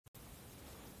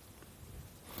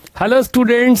Hello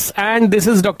students, and this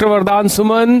is Dr. Vardhan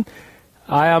Suman.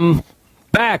 I am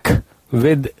back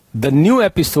with the new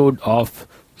episode of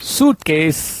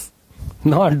Suitcase.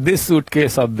 Not this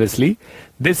suitcase obviously.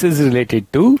 This is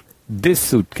related to this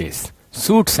suitcase.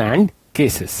 Suits and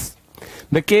cases.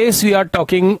 The case we are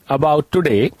talking about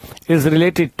today is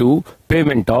related to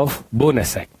payment of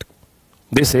bonus act.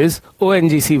 This is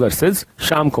ONGC versus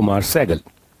Shyam Kumar Sehgal.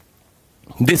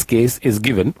 This case is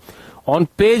given on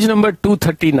page number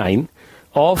 239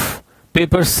 of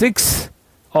paper 6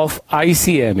 of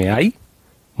ICMAI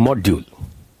module.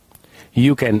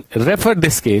 You can refer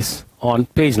this case on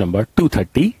page number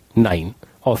 239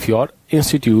 of your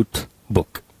institute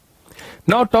book.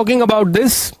 Now talking about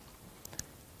this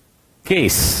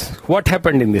case, what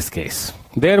happened in this case?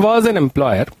 There was an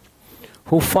employer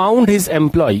who found his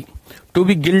employee to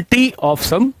be guilty of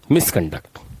some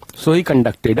misconduct. So he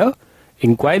conducted an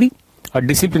inquiry. A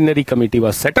disciplinary committee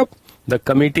was set up. The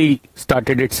committee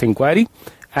started its inquiry,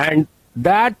 and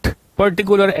that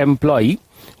particular employee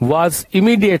was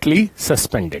immediately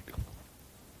suspended.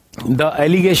 The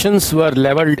allegations were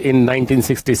leveled in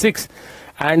 1966,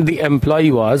 and the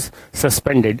employee was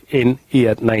suspended in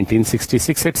year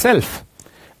 1966 itself,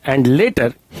 and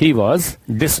later he was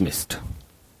dismissed.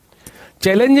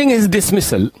 Challenging his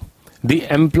dismissal, the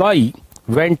employee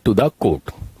went to the court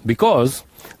because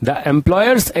the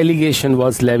employer's allegation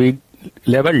was leveled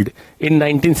in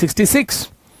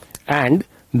 1966, and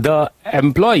the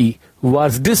employee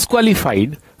was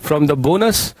disqualified from the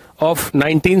bonus of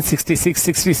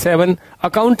 1966-67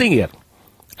 accounting year,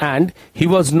 and he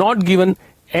was not given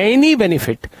any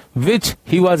benefit which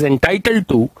he was entitled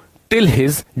to till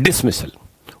his dismissal.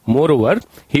 Moreover,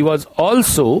 he was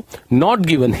also not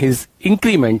given his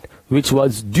increment which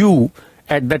was due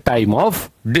at the time of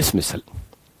dismissal.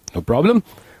 No problem.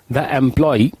 The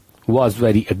employee was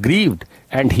very aggrieved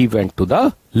and he went to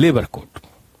the labor court.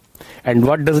 And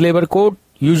what does labor court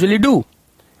usually do?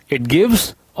 It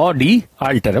gives audi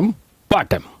alteram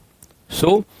partem.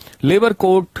 So labor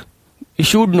court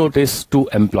issued notice to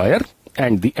employer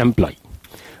and the employee.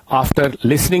 After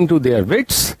listening to their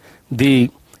wits,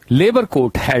 the labor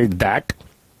court held that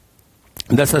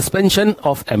the suspension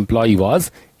of employee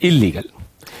was illegal.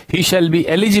 He shall be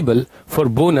eligible for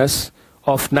bonus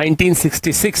of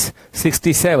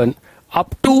 1966-67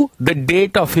 up to the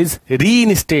date of his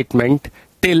reinstatement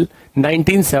till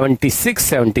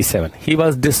 1976-77. He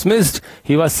was dismissed,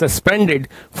 he was suspended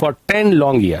for 10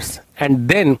 long years, and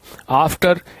then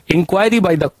after inquiry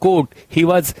by the court, he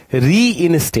was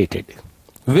reinstated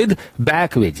with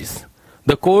back wages.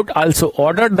 The court also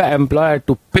ordered the employer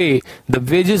to pay the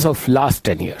wages of last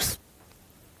 10 years.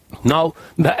 Now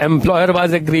the employer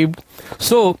was aggrieved,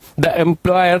 so the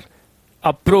employer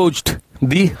approached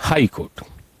the High Court,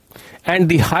 and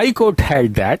the High Court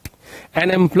held that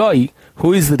an employee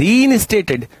who is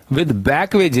reinstated with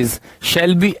back wages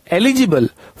shall be eligible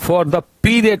for the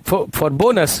period for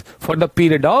bonus for the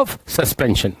period of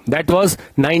suspension, that was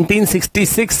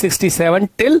 1966-67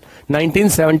 till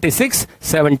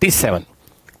 1976-77.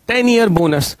 10-year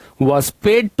bonus was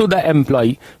paid to the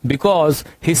employee because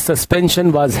his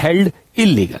suspension was held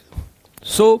illegal.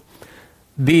 So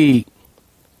the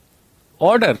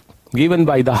order given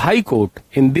by the High Court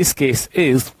in this case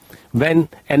is, when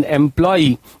an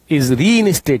employee is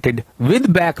reinstated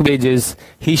with back wages,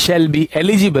 he shall be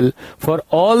eligible for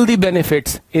all the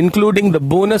benefits, including the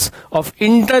bonus of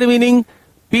intervening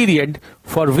period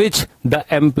for which the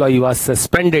employee was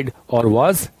suspended or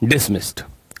was dismissed.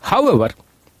 However,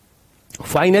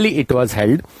 finally it was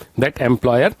held that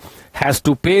employer has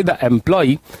to pay the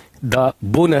employee the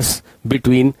bonus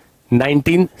between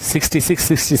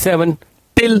 1966-67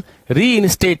 till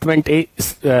reinstatement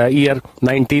year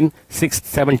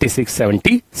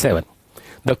 1976-77.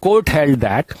 The court held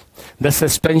that the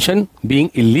suspension being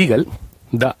illegal,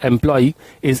 the employee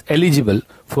is eligible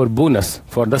for bonus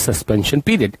for the suspension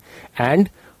period, and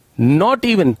not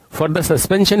even for the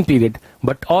suspension period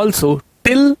but also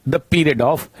till the period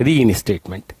of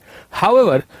reinstatement.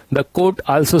 However, the court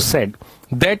also said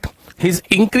that his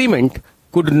increment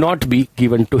could not be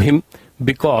given to him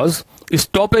because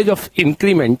stoppage of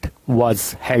increment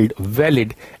was held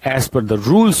valid as per the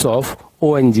rules of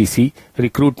ONGC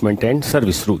recruitment and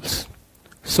service rules.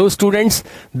 So students,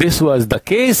 this was the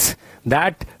case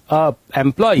that an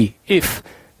employee, if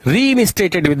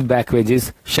reinstated with back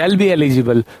wages, shall be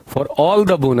eligible for all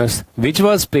the bonus which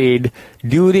was paid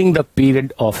during the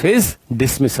period of his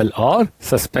dismissal or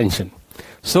suspension.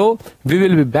 So we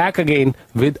will be back again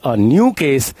with a new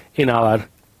case in our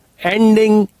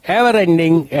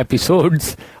ever-ending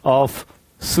episodes of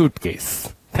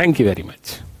Suitcase. Thank you very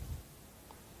much.